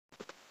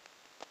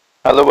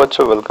Hello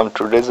बच्चों, welcome to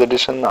today's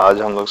addition. आज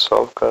हम लोग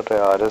सॉल्व कर रहे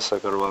हैं आरएस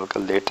अग्रवाल का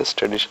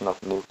latest edition of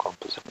new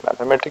composite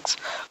mathematics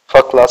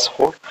for class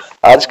 4।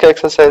 आज का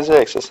एक्सरसाइज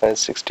है एक्सरसाइज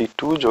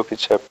 62 जो कि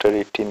चैप्टर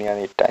 18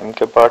 यानी टाइम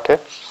के पार्ट है।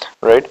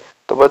 राइट,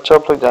 तो बच्चों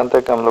आप लोग जानते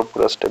हैं कि हम लोग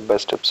पूरा स्टेप बाय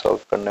स्टेप सॉल्व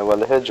करने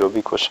वाले हैं जो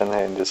भी क्वेश्चन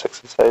है in this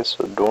exercise.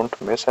 So don't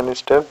miss any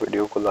step,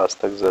 video को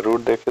लास्ट तक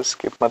जरूर देखें,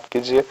 स्किप मत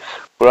कीजिए।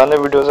 पुराने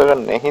वीडियोस अगर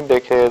नहीं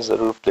देखे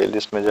जरूर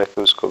प्लेलिस्ट में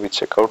जाके उसको भी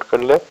चेकआउट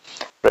कर ले।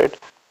 राइट,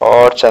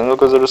 और चैनल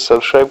को जरूर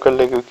सब्सक्राइब कर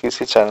ले क्योंकि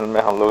इसी चैनल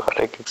में हम लोग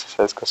हर एक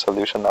एक्सरसाइज का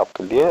सोल्यूशन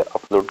आपके लिए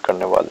अपलोड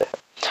करने वाले हैं।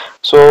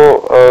 सो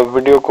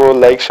वीडियो को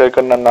लाइक शेयर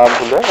करना ना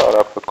भूलें और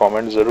आपको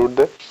कमेंट जरूर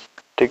दे।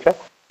 ठीक है,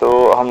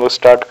 तो हम लोग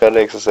स्टार्ट कर रहे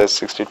हैं एक्सरसाइज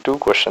 62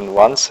 क्वेश्चन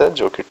 1 से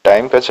जो कि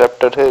टाइम का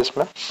चैप्टर है।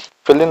 इसमें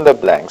फिल इन द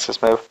ब्लैंक्स,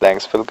 इसमें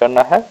ब्लैंक्स फिल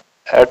करना है।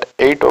 At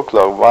 8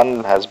 o'clock, one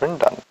has been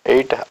done.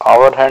 8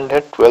 hour hand है,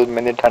 12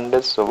 minute hand है.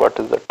 So what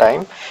is the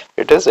time?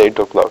 It is 8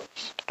 o'clock.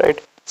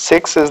 Right?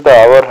 6 is the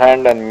hour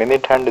hand and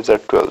minute hand is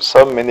at 12.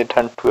 सब minute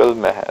hand 12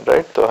 में है.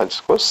 Right? तो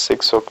इसको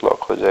 6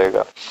 o'clock हो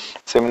जाएगा.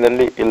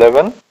 Similarly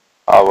 11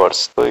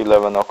 hours तो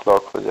 11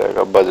 o'clock हो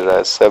जाएगा. बज रहा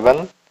है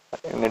 7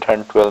 minute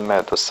hand 12 में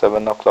है तो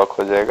 7 o'clock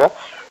हो जाएगा.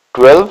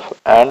 12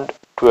 and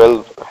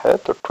 12 है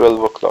तो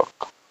 12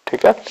 o'clock.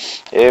 ठीक है,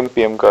 AM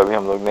PM का अभी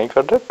हम लोग नहीं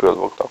कर रहे,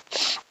 12 o'clock.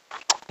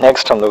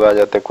 नेक्स्ट हम लोग आ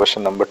जाते हैं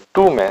क्वेश्चन नंबर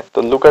 2 में।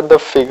 तो look at the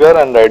figure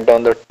and write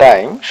down the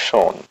time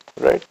shown.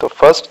 Right, तो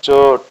फर्स्ट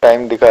जो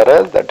टाइम दिखा रहा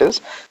है दैट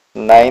इज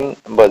 9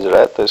 बज रहा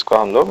है तो इसको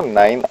हम लोग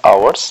 9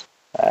 आवर्स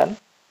एंड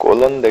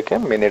कोलन देके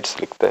मिनट्स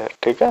लिखते हैं।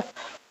 ठीक है,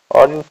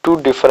 और इन टू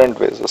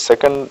डिफरेंट वेज।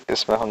 सेकंड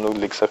इसमें हम लोग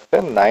लिख सकते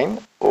हैं 9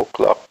 ओ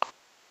क्लॉक।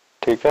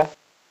 ठीक है,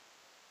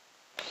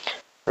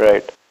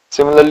 राइट।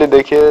 सिमिलरली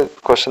देखिए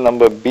क्वेश्चन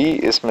नंबर बी,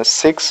 इसमें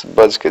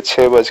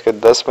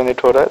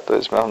 6:06 हो रहा है तो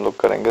इसमें हम लोग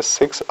करेंगे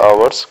 6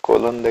 आवर्स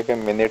कोलन देके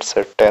मिनट्स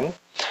है 10।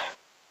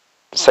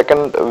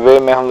 सेकंड वे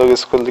में हम लोग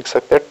इसको लिख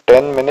सकते हैं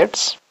 10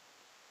 मिनट्स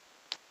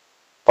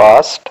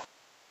पास्ट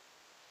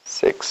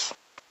 6।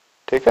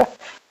 ठीक है,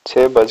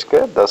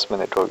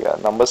 6:10 हो गया।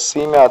 नंबर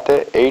सी में आते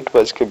हैं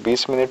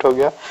 8:20 हो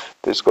गया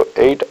तो इसको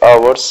 8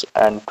 आवर्स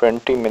एंड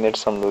 20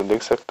 मिनट्स हम लोग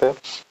लिख सकते हैं।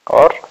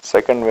 और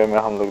सेकंड वे में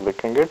हम लोग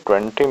लिखेंगे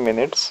 20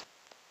 मिनट्स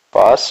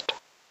पास्ट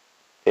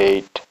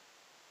 8।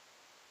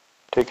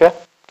 ठीक है,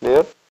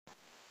 क्लियर।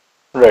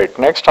 राइट,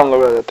 नेक्स्ट हम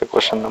लोग आ जाते हैं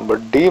क्वेश्चन नंबर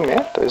डी में।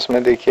 तो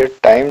इसमें देखिए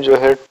टाइम जो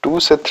है 2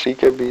 से 3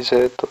 के बीच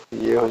है तो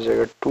ये हो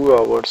जाएगा 2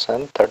 आवर्स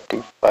एंड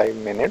 35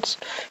 मिनट्स।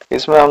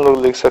 इसमें हम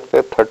लोग लिख सकते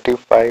हैं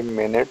 35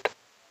 मिनट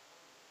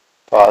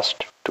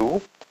पास्ट 2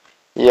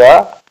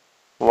 या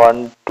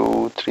 1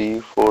 2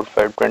 3 4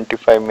 5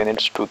 25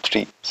 मिनट्स टू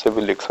 3 से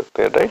भी लिख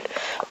सकते हैं। राइट,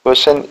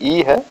 क्वेश्चन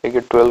ई है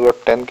देखिए 12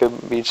 और 10 के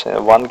बीच है,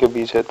 1 के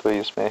बीच है तो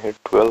इसमें है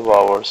 12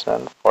 आवर्स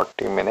एंड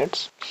 40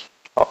 मिनट्स।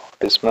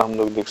 और इसमें हम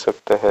लोग लिख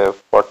सकते हैं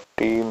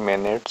 40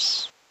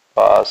 मिनट्स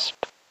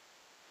पास्ट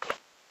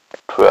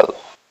 12।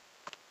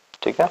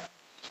 ठीक है,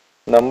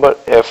 नंबर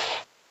एफ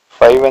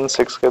 5 एंड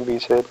 6 के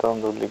बीच है तो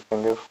हम लोग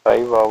लिखेंगे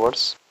 5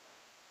 आवर्स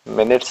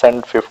मिनट्स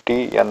एंड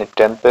 50 यानी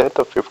 10 पे है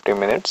तो 50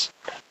 मिनट्स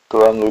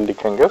तो हम लोग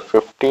लिखेंगे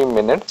 50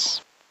 मिनट्स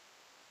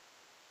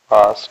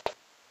पास्ट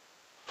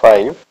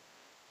 5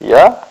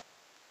 या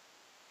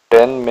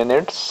 10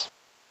 मिनट्स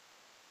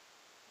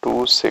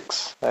टू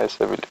 6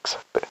 ऐसे भी लिख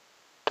सकते हैं।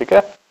 ठीक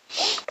है,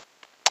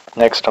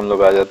 नेक्स्ट हम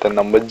लोग आ जाते हैं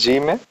नंबर जी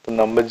में। तो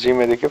नंबर जी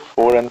में देखिए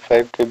 4 एंड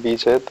 5 के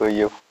बीच है तो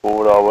ये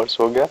 4 आवर्स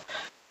हो गया।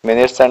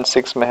 मिनट्स एंड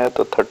 6 में है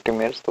तो 30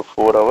 मिनट्स तो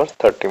 4 आवर्स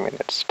 30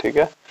 मिनट्स। ठीक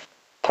है,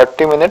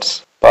 30 मिनट्स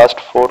पास्ट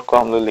 4 को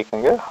हम लोग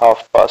लिखेंगे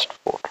हाफ पास्ट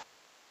 4।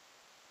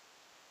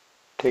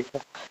 ठीक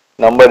है,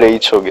 नंबर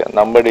एच हो गया।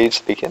 नंबर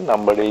एच देखिए,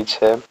 नंबर एच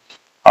है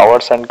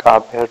आवर्स एंड कहाँ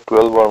पे है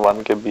 12 और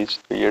 1 के बीच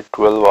तो ये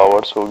 12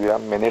 आवर्स हो गया।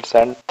 मिनट्स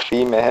एंड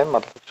 3 में है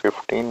मतलब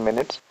 15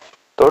 मिनट्स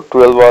तो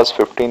 12 आवर्स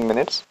 15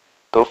 मिनट्स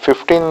तो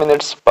 15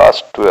 मिनट्स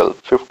पास्ट 12।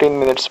 15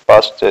 मिनट्स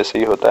पास्ट जैसे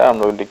ही होता है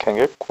हम लोग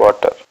लिखेंगे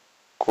क्वार्टर,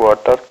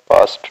 क्वार्टर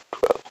पास्ट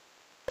 12।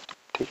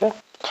 ठीक है,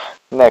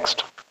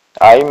 नेक्स्ट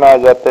आई में आ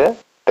जाते हैं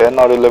 10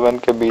 और 11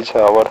 के बीच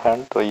है आवर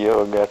हैंड तो ये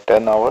हो गया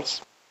 10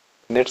 आवर्स।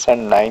 मिनट्स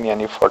एंड 9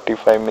 यानी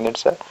 45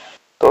 मिनट्स है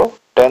तो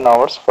 10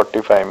 आवर्स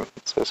 45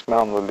 मिनट्स। इसमें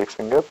हम लोग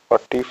लिखेंगे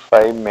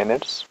 45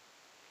 मिनट्स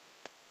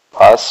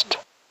पास्ट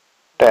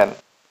 10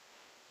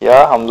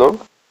 या हम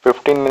लोग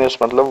 15 मिनट्स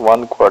मतलब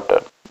 1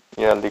 क्वार्टर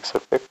या लिख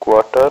सकते हैं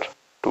क्वार्टर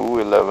टू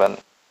 11।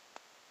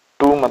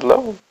 2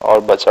 मतलब और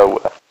बचा हुआ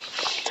है।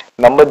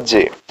 नंबर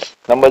जे,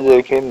 नंबर जे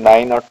देखिए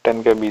 9 और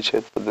 10 के बीच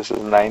है तो दिस इज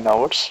 9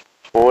 आवर्स।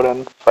 4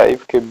 एंड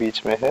 5 के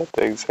बीच में है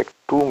तो एग्जैक्ट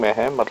 2 में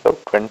है मतलब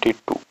 22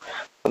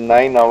 तो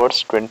 9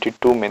 आवर्स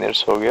 22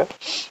 मिनट्स हो गया।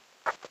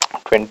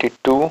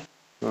 22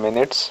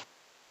 मिनट्स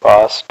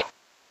पास्ट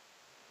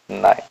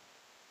 9।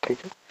 ठीक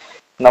है,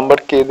 नंबर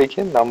के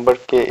देखिए, नंबर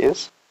के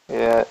इज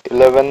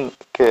 11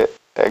 के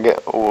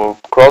वो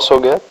क्रॉस हो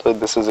गया तो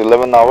this is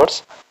 11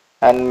 hours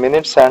and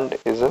minutes and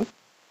is in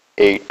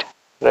 8।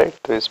 Right,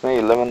 तो इसमें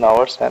 11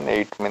 आवर्स एंड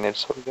 8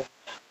 मिनट्स हो गया।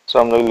 सो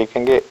हम लोग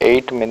लिखेंगे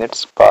 8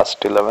 मिनट्स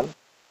पास्ट 11।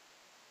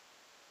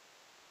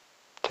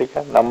 ठीक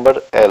है,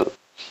 नंबर एल,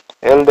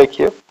 एल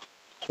देखिए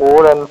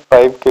 4 और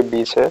 5 के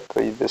बीच है,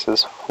 तो दिस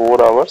इज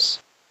 4 आवर्स।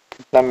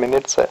 कितना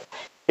मिनट्स है,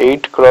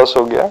 8 क्रॉस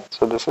हो गया,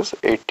 सो दिस इज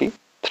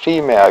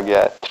 83 में आ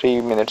गया है,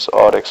 3 मिनट्स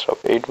और एक्स्ट्रा,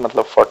 8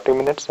 मतलब 40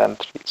 मिनट्स एंड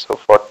 3, सो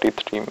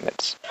 43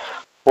 मिनट्स,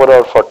 4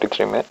 और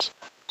 43 मिनट्स।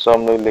 सो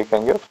हम लोग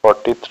लिखेंगे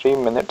 43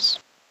 मिनट्स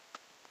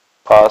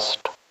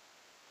पास्ट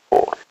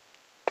 4,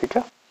 ठीक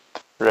है,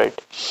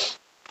 राइट।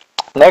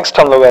 नेक्स्ट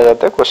हम लोग आ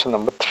जाते हैं क्वेश्चन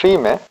नंबर 3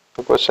 में।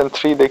 तो क्वेश्चन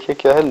 3 देखिए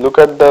क्या है, look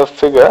at the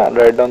figure and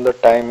write down the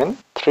time in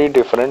 3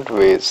 different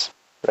ways,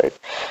 right.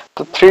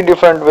 तो 3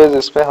 डिफरेंट वेज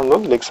इसमें हम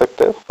लोग लिख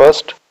सकते हैं।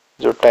 फर्स्ट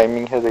जो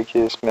टाइमिंग है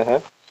देखिए इसमें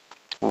है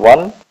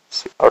 1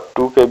 और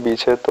 2 के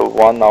बीच है, तो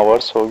 1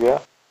 आवर्स हो गया,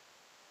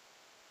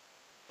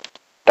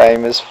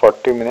 टाइम इज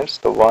 40 मिनट्स,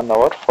 तो 1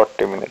 आवर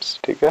 40 मिनट्स,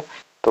 ठीक है।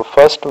 तो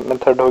फर्स्ट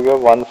मेथड हो गया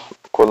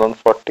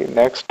 1:40।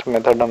 नेक्स्ट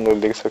मेथड हम लोग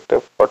लिख सकते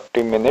हैं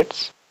 40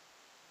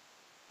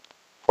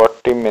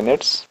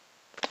 मिनट्स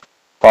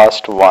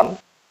पास्ट 1,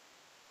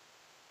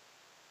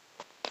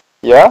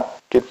 या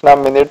कितना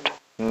मिनट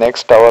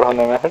नेक्स्ट आवर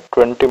होने में है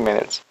 20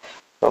 मिनट्स,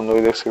 तो हम लोग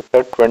देख सकते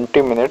हैं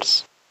 20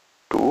 मिनट्स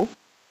टू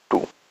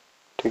 2,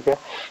 ठीक है।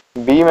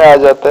 बी में आ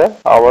जाता है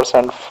आवर्स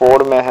एंड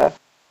 4 में है,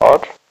 और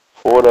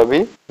 4 अभी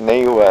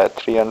नहीं हुआ है,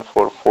 3 एंड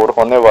 4, 4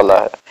 होने वाला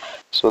है,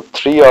 सो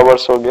 3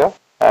 आवर्स हो गया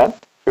एंड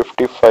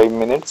 55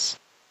 मिनट्स,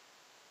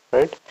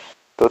 राइट।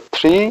 तो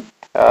 3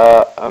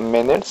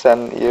 मिनट्स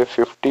एंड ये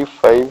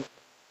 55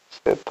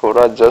 से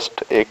थोड़ा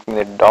जस्ट 1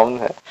 मिनट डाउन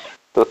है,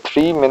 तो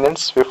 3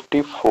 मिनट्स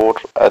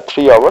 54,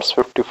 3 आवर्स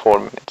 54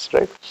 मिनट्स,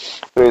 राइट।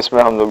 तो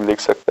इसमें हम लोग लिख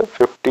सकते हैं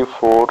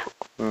 54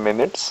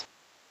 मिनट्स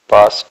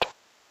पास्ट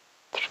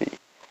 3।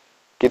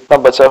 कितना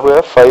बचा हुआ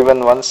है, 5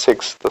 and 1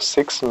 6, तो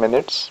 6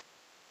 मिनट्स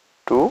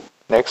टू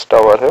नेक्स्ट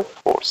आवर है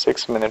 4,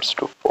 6 मिनट्स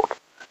टू 4,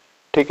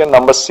 ठीक है।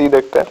 नंबर सी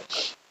देखते हैं।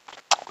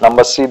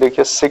 नंबर सी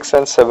देखिए 6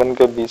 and 7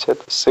 के बीच है,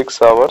 तो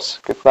 6 आवर्स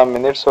कितना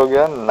मिनट्स हो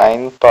गया,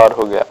 9 पार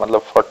हो गया,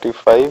 मतलब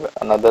 45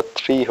 अनदर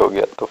 3 हो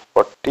गया, तो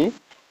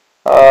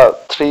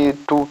 3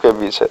 2 के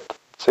बीच है,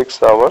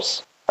 6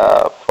 आवर्स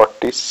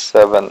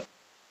 47,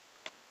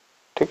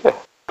 ठीक है,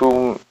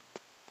 2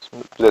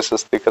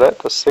 प्लेसेस दिख रहा है,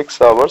 तो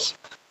 6 आवर्स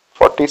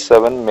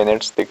 47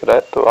 मिनट्स दिख रहा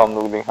है, तो हम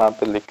लोग यहाँ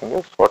पे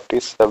लिखेंगे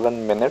 47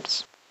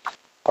 मिनट्स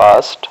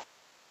पास्ट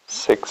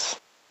 6,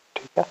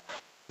 ठीक है।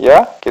 या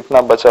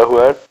कितना बचा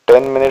हुआ है,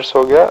 10 मिनट्स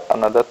हो गया,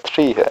 अनदर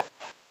 3 है,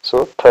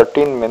 सो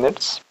 13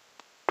 minutes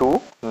to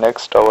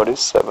next our is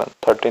 7,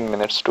 13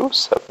 minutes to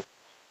 7,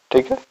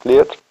 ठीक है,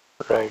 क्लियर,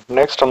 राइट।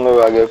 नेक्स्ट हम लोग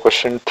आ गए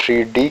क्वेश्चन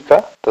 3D का।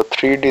 तो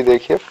 3D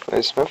देखिए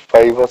इसमें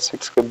 5 और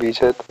 6 के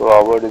बीच है, तो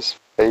आवर इज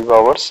 5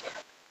 आवर्स,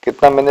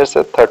 कितना मिनट्स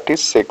है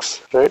 36,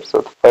 राइट।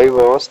 सो 5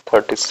 आवर्स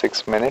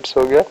 36 मिनट्स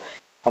हो गया,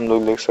 हम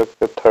लोग लिख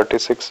सकते हैं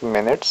 36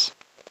 मिनट्स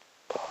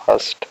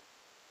पास्ट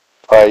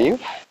 5,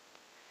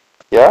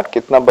 या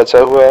कितना बचा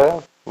हुआ है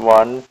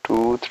 1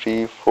 2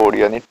 3 4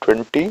 यानी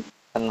 20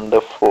 and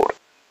 4,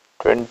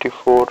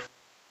 24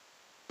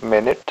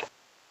 minute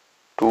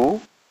to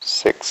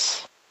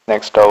 6,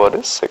 next our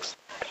is 6,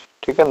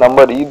 ठीक है।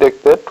 नंबर ई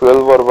देखते हैं,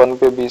 12 और 1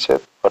 के बीच है,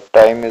 और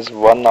time is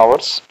 1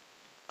 hours,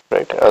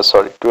 right,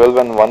 sorry 12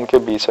 and 1 के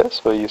बीच है,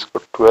 सो इसको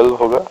 12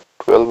 होगा,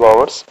 12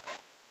 आवर्स,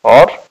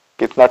 और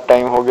कितना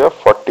टाइम हो गया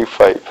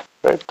 45,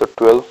 राइट, तो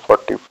 12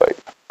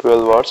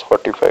 आवर्स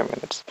 45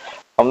 मिनट्स,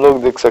 हम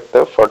लोग देख सकते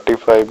हैं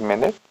 45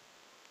 मिनट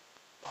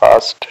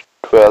पास्ट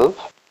 12।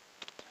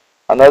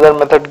 अनदर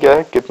मेथड क्या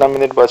है, कितना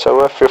मिनट बचा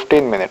हुआ है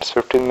 15 मिनट्स,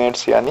 15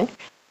 मिनट्स यानी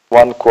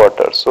 1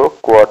 quarter, so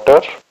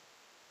quarter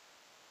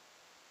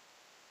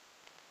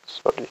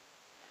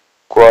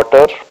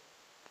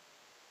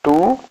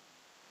to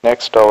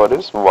next our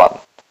is 1,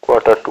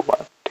 quarter to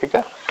 1, ठीक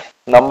है।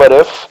 नंबर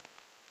एफ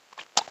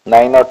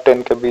 9 और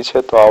 10 के बीच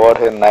है, तो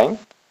आवर है 9,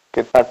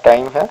 कितना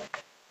टाइम है,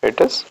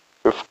 इट इज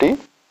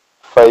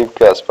 55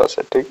 के आसपास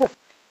है, ठीक है,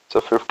 सो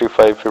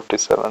 55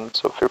 57,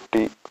 सो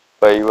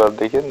 55 और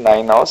देखिए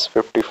 9 आवर्स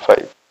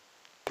 55,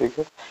 ठीक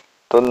है।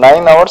 तो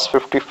 9 आवर्स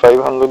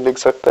 55 हम लोग लिख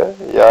सकते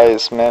हैं, या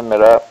इसमें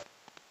मेरा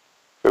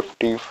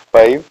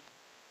 55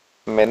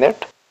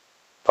 मिनट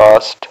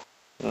पास्ट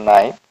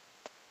 9,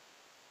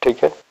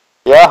 ठीक है,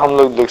 या हम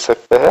लोग लिख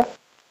सकते हैं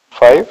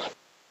 5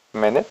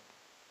 मिनट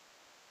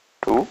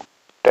टू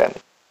 10,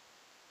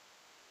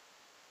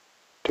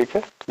 ठीक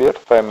है, clear,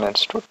 5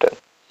 minutes to 10,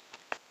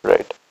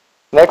 right.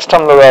 Next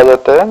हम लोग आ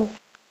जाते हैं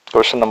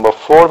क्वेश्चन नंबर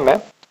 4 में।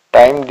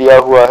 टाइम दिया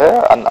हुआ है,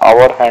 an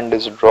hour hand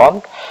is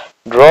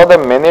draw the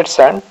minutes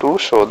hand to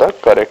show the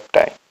correct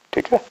time,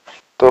 ठीक है।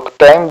 तो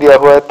टाइम दिया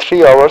हुआ है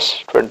 3 आवर्स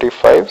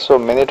 25, सो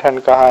मिनट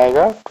हैंड कहाँ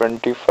आएगा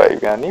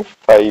 25 यानी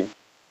 5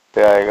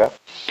 पे आएगा।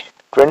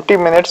 20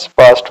 मिनट्स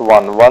पास्ट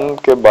 1, 1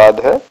 के बाद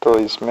है, तो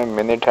इसमें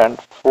मिनट हैंड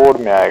 4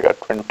 में आएगा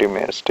 20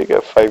 मिनट्स, ठीक है,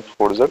 5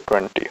 4 ज़ा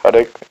 20, हर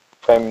एक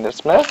 5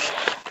 मिनट्स में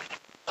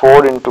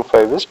 4 into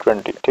 5 is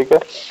 20, ठीक है।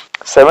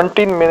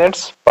 17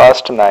 मिनट्स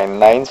पास्ट 9,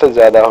 9 से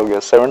ज्यादा हो गया,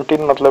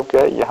 17 मतलब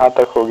क्या है, यहाँ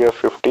तक हो गया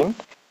 15,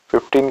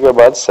 15 के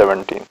बाद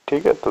 17,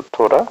 ठीक है, तो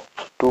थोड़ा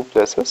 2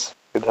 प्लेसेस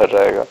इधर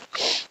रहेगा।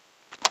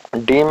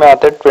 डी में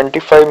आते हैं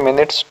 25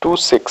 मिनट्स टू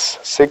 6,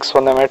 6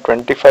 होने में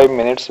 25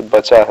 मिनट्स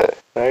बचा है,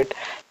 राइट।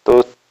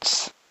 तो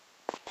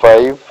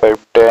 5, 5,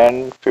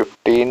 10,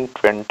 15,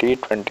 20,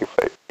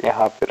 25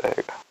 यहाँ पे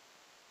रहेगा,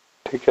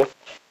 ठीक है।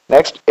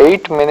 नेक्स्ट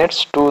 8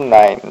 मिनट्स टू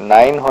 9,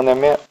 9 होने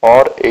में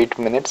और 8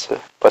 मिनट्स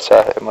बचा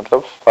है,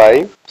 मतलब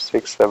 5,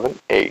 6, 7,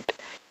 8,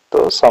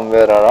 तो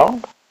समवेयर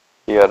अराउंड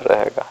हियर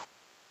रहेगा,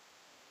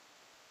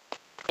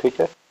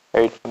 ठीक है,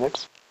 8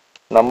 minutes.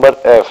 Number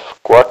F,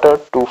 quarter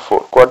to 4,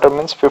 quarter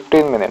means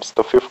 15 minutes,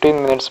 तो 15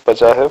 मिनट्स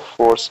बचा है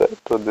 4 से,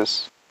 तो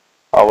this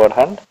our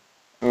hand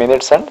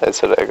minutes hand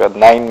ऐसे रहेगा,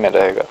 9 में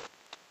रहेगा,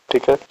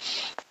 ठीक है,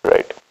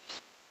 राइट।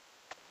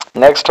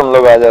 नेक्स्ट हम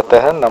लोग आ जाते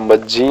हैं नंबर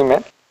जी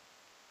में।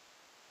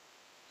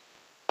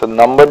 तो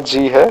नंबर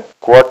जी है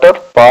क्वार्टर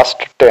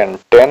पास्ट 10,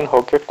 10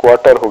 होके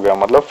क्वार्टर हो गया,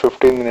 मतलब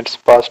 15 मिनट्स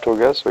पास्ट हो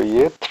गया, सो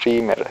ये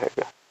 3 में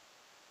रहेगा,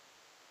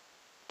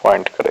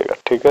 पॉइंट करेगा,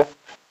 ठीक है।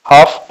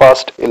 हाफ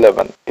पास्ट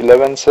 11,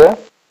 11 से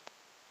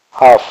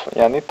हाफ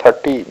यानी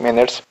 30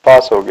 मिनट्स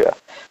पास हो गया,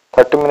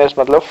 30 मिनट्स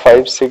मतलब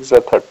 5, 6 या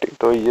 30,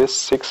 तो ये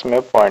 6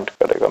 में पॉइंट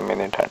करेगा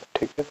मिनट हैंड,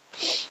 ठीक है।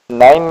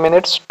 9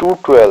 मिनट्स टू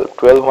 12,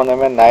 12 होने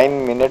में 9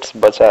 मिनट्स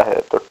बचा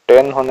है, तो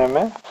 10 होने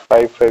में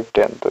 5, 5,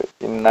 10, तो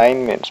 9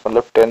 मिनट्स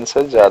मतलब 10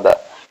 से ज्यादा,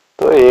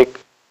 तो एक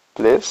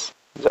प्लेस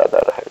ज्यादा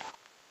रहेगा,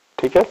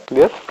 ठीक है,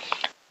 clear,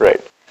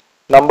 right.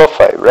 Number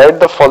 5, right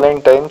the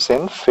following times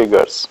in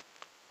figures.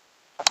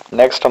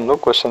 Next हम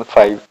लोग क्वेश्चन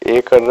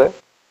 5A कर रहे हैं,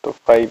 तो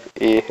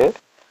 5A है,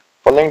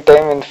 फॉलोइंग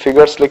टाइम इन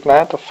फिगर्स लिखना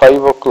है, तो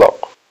 5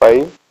 o'clock,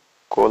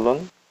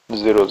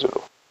 5:00,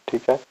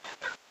 ठीक है।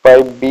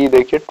 5B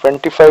देखिए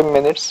 25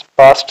 मिनट्स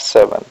पास्ट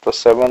 7, तो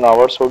 7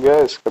 आवर्स हो गया,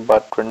 इसके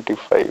बाद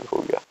 25 हो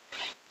गया।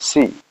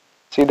 सी,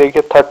 सी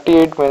देखिए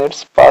 38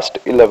 मिनट्स पास्ट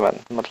 11,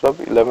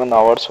 मतलब 11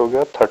 आवर्स हो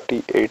गया,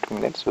 38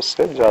 मिनट्स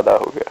उससे ज्यादा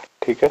हो गया,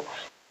 ठीक है।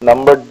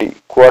 Number D,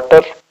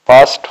 quarter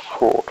past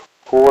 4,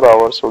 4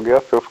 hours हो गया,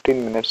 15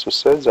 मिनट्स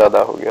उससे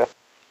ज्यादा हो गया।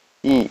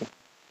 ई,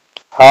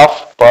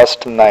 हाफ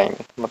पास्ट 9,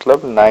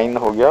 मतलब 9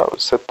 हो गया,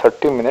 उससे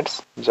 30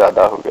 मिनट्स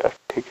ज्यादा हो गया,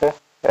 ठीक है।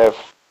 एफ,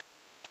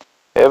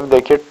 एफ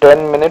देखिए 10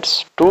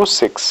 मिनट्स टू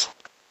 6,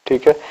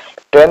 ठीक है,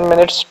 10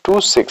 मिनट्स टू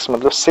 6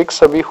 मतलब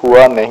 6 अभी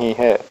हुआ नहीं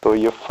है, तो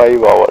ये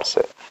 5 आवर्स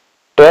है।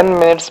 10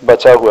 मिनट्स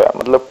बचा हुआ है,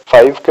 मतलब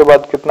 5 के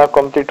बाद कितना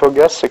कंप्लीट हो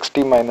गया,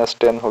 60 माइनस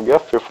 10 हो गया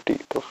 50,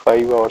 तो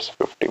 5 आवर्स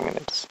 50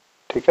 मिनट्स,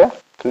 ठीक है,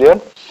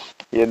 क्लियर,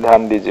 ये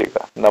ध्यान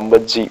दीजिएगा। Number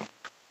ji,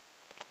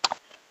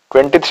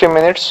 23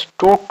 minutes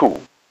to 2,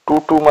 to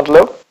 2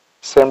 मतलब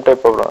सेम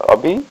टाइप ऑफ,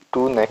 अभी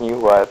 2 नहीं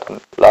हुआ है, तो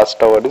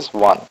लास्ट आवर इज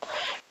 1।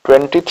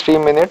 23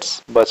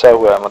 मिनट्स बचा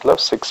हुआ है, मतलब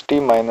 60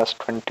 माइनस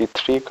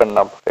 23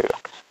 करना पड़ेगा,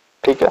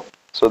 ठीक है।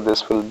 सो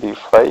दिस विल बी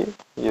 5,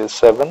 ये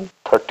 7,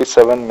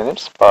 37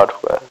 मिनट्स पार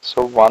हुआ है,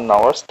 सो 1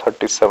 आवर्स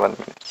 37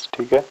 मिनट्स,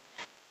 ठीक है।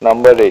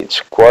 Number as,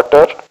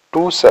 quarter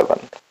to 7,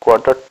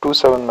 quarter to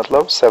 7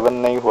 मतलब 7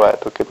 नहीं हुआ है,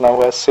 तो कितना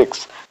हुआ है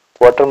 6,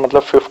 क्वार्टर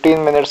मतलब 15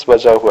 मिनट्स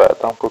बचा हुआ है,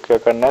 तो हमको क्या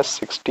करना है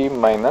 60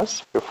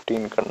 माइनस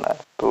 15 करना है,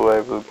 तो आई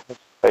विल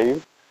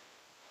 5,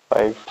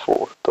 5,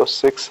 4, तो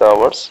 6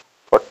 आवर्स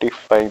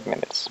 45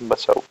 मिनट्स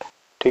बचा हुआ है,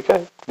 ठीक है,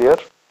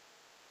 clear,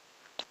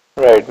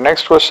 right.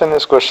 Next question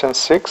is question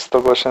 6,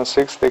 तो क्वेश्चन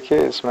 6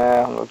 देखिए, इसमें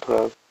हम लोग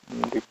थोड़ा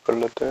डीप कर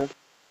लेते हैं।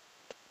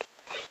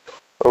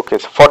 ओके,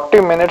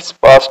 40 मिनट्स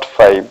पास्ट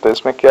 5, तो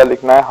इसमें क्या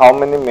लिखना है, हाउ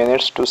मेनी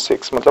मिनट्स टू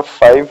 6, मतलब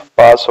 5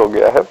 पास हो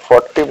गया है,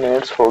 40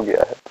 मिनट्स हो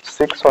गया है,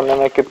 6 होने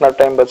में कितना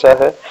टाइम बचा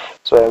है,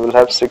 सो I will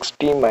have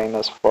 60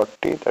 minus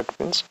 40, that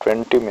means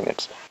 20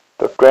 minutes,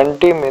 तो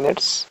 20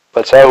 मिनट्स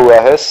बचा हुआ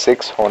है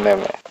 6 होने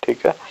में,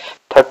 ठीक है।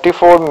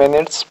 34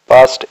 मिनट्स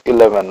पास्ट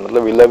 11,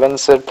 मतलब 11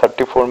 से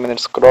 34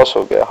 मिनट्स क्रॉस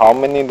हो गया, how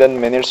many then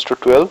minutes to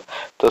 12,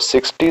 तो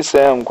 60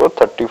 से हमको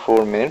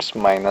 34 मिनट्स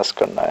माइनस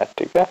करना है,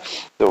 ठीक है।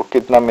 तो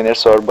कितना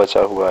मिनट्स और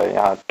बचा हुआ है,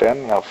 यहाँ 10,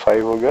 यहाँ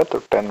 5 हो गया, तो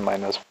 10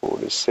 minus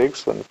 4 is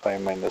 6 and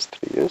 5 minus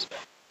 3 is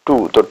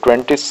 2, तो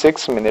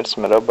 26 मिनट्स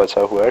मेरा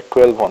बचा हुआ है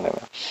 12 होने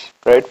में,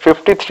 right.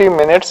 53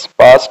 minutes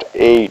past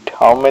 8,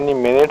 how many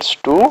minutes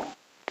to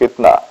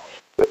कितना,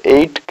 तो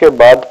 8 के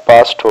बाद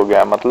पास्ट हो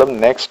गया, मतलब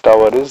नेक्स्ट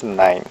आवर इज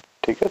 9,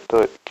 ठीक है।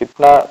 तो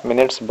कितना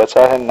मिनट्स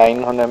बचा है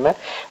 9 होने में,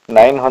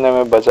 9 होने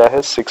में बचा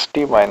है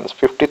 60 माइनस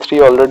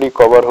 53, ऑलरेडी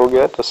कवर हो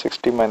गया, तो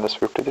 60 माइनस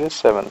 53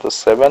 7, तो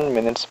 7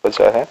 मिनट्स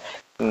बचा है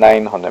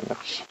 9 होने में।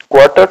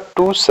 क्वार्टर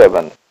टू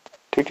 7,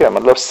 ठीक है,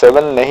 मतलब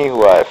 7 नहीं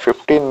हुआ है,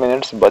 15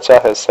 मिनट्स बचा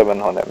है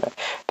 7 होने में,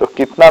 तो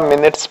कितना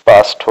मिनट्स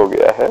पास्ट हो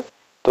गया है,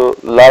 तो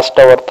लास्ट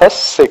आवर था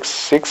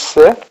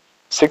 6,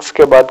 6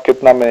 के बाद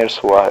कितना मिनट्स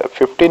हुआ है,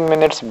 15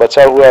 मिनट्स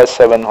बचा हुआ है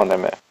 7 होने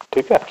में,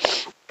 ठीक है।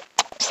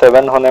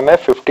 7 होने में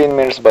 15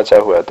 मिनट्स बचा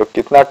हुआ है, तो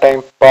कितना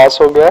टाइम पास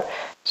हो गया,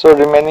 so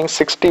remaining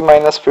 60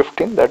 minus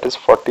 15, that is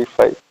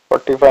 45,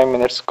 45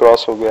 minutes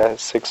cross हो गया है,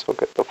 6 हो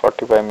गया, तो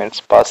 45 मिनट्स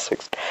पास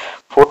 6।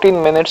 14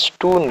 मिनट्स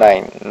टू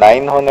 9,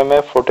 9 होने में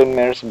 14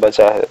 मिनट्स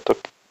बचा है, तो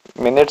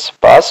मिनट्स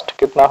पास्ट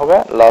कितना हो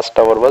गया, लास्ट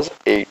आवर वाज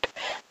 8,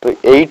 तो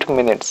 8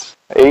 मिनट्स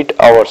 8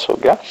 आवर्स हो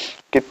गया,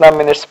 कितना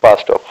मिनट्स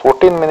पास्ट हो,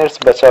 14 मिनट्स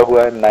बचा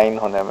हुआ है 9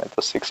 होने में,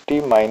 तो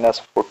 60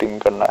 माइनस 14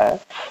 करना है,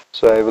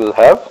 सो आई विल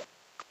हैव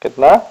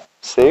कितना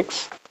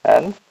 6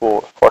 एंड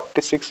 4,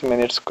 46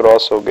 मिनट्स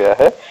क्रॉस हो गया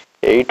है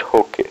 8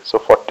 होके, सो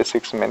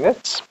 46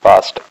 मिनट्स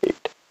पास्ट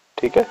 8,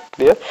 ठीक है,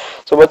 क्लियर।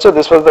 सो बच्चों,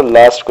 this was the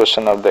last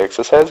question of the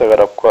exercise.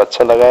 अगर आपको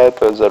अच्छा लगा है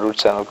तो जरूर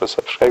चैनल को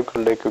सब्सक्राइब कर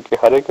ले, क्योंकि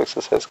हर एक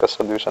एक्सरसाइज का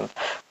सोल्यूशन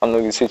हम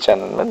लोग इसी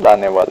चैनल में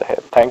लाने वाले हैं।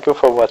 Thank you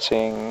for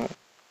watching.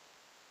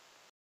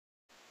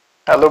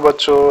 Hello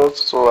बच्चों,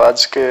 सो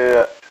आज के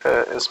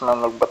इसमें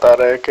हम लोग बता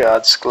रहे हैं कि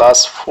आज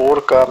क्लास 4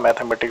 का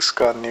मैथमेटिक्स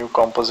का न्यू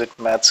कंपोजिट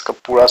मैथ्स का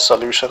पूरा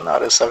सॉल्यूशन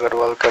RS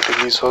अग्रवाल का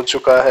रिलीज हो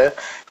चुका है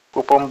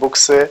पुपम बुक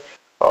से,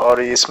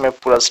 और इसमें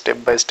पूरा step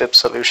by step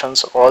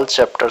solutions all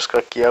chapters का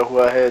किया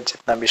हुआ है।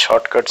 जितना भी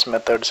शॉर्टकट्स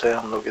मेथड्स है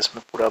हम लोग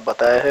इसमें पूरा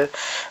बताया है।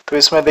 तो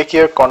इसमें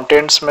देखिए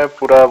कंटेंट्स में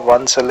पूरा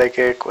 1 से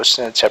लेके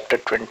क्वेश्चन चैप्टर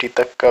 20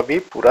 तक का भी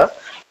पूरा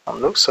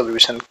हम लोग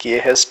सोल्यूशन किए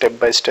हैं, स्टेप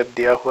बाय स्टेप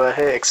दिया हुआ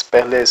है।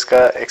 पहले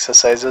इसका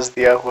एक्सरसाइजेस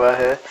दिया हुआ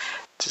है,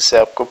 जिससे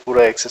आपको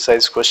पूरा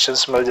एक्सरसाइज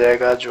क्वेश्चंस मिल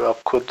जाएगा जो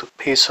आप खुद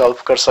भी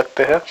सॉल्व कर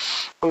सकते हैं।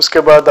 उसके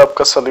बाद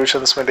आपका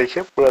सॉल्यूशंस में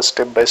देखिए पूरा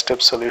स्टेप बाय स्टेप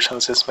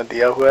सॉल्यूशंस इसमें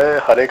दिया हुआ है।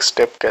 हर एक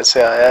स्टेप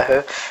कैसे आया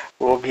है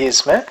वो भी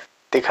इसमें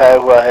दिखाया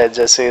हुआ है।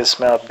 जैसे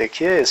इसमें आप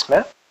देखिए,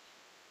 इसमें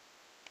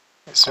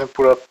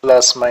पूरा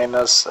प्लस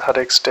माइनस हर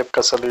एक स्टेप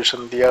का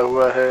सॉल्यूशन दिया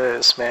हुआ है।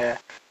 इसमें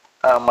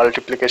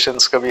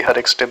मल्टीप्लिकेशंस का भी हर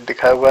एक स्टेप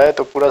दिखाया हुआ है।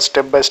 तो पूरा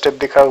स्टेप बाय स्टेप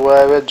दिखा हुआ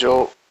है।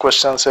 जो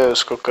क्वेश्चन है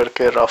उसको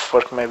करके रफ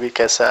वर्क में भी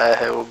कैसे आया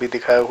है वो भी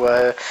दिखाया हुआ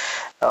है,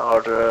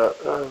 और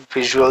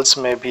विजुअल्स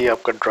में भी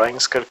आपका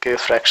ड्राइंग्स करके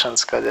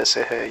फ्रैक्शंस का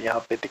जैसे है यहाँ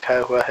पे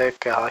दिखाया हुआ है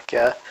कहाँ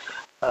क्या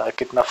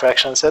कितना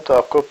फ्रैक्शंस है। तो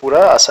आपको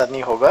पूरा आसानी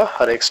होगा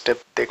हर एक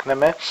स्टेप देखने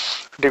में।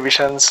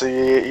 डिविजन्स,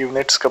 ये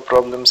यूनिट्स का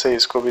प्रॉब्लम से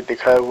इसको भी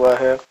दिखाया हुआ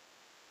है,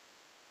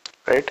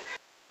 राइट।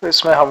 तो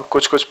इसमें हम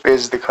कुछ कुछ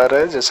पेज दिखा रहे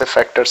हैं, जैसे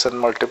फैक्टर्स एंड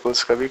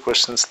मल्टीपल्स का भी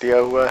क्वेश्चंस दिया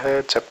हुआ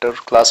है चैप्टर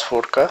क्लास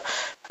 4 का।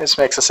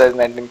 इसमें एक्सरसाइज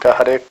 19 का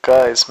हर एक का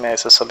इसमें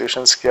ऐसे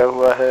सॉल्यूशंस किया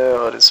हुआ है,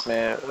 और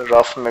इसमें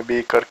रफ में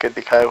भी करके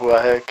दिखाया हुआ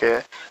है कि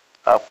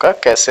आपका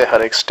कैसे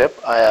हर एक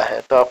स्टेप आया है।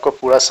 तो आपको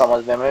पूरा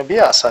समझने में भी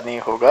आसानी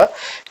होगा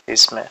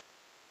इसमें।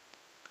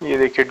 ये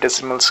देखिए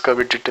डेसिमल्स का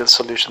भी डिटेल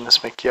सॉल्यूशन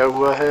इसमें किया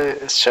हुआ है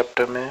इस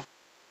चैप्टर में।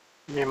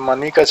 ये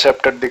मनी का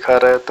चैप्टर दिखा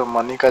रहा है, तो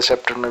मनी का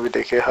चैप्टर में भी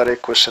देखिए हर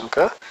एक क्वेश्चन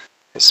का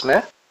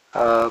इसमें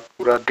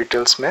पूरा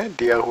डिटेल्स में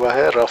दिया हुआ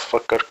है, रफ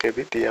वर्क करके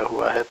भी दिया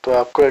हुआ है। तो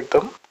आपको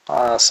एकदम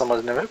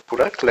समझने में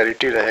पूरा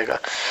क्लैरिटी रहेगा।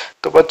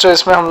 तो बच्चों,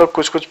 इसमें हम लोग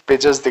कुछ कुछ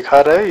पेजेस दिखा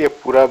रहे हैं। ये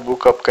पूरा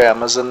बुक आपका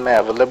अमेजन में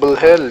अवेलेबल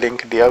है,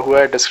 लिंक दिया हुआ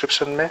है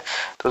डिस्क्रिप्शन में,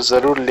 तो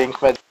ज़रूर लिंक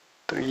में।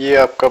 तो ये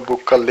आपका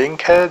बुक का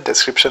लिंक है,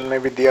 डिस्क्रिप्शन में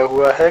भी दिया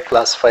हुआ है।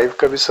 क्लास 5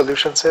 का भी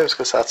सोल्यूशन है,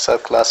 उसके साथ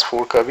साथ क्लास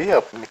 4 का भी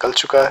अब निकल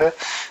चुका है।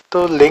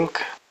 तो लिंक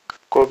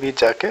को भी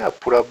जाके आप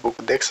पूरा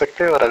बुक देख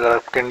सकते हैं, और अगर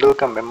आप किंडल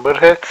का मेंबर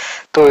है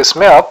तो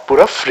इसमें आप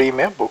पूरा फ्री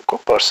में बुक को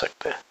पढ़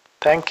सकते हैं।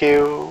 Thank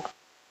you.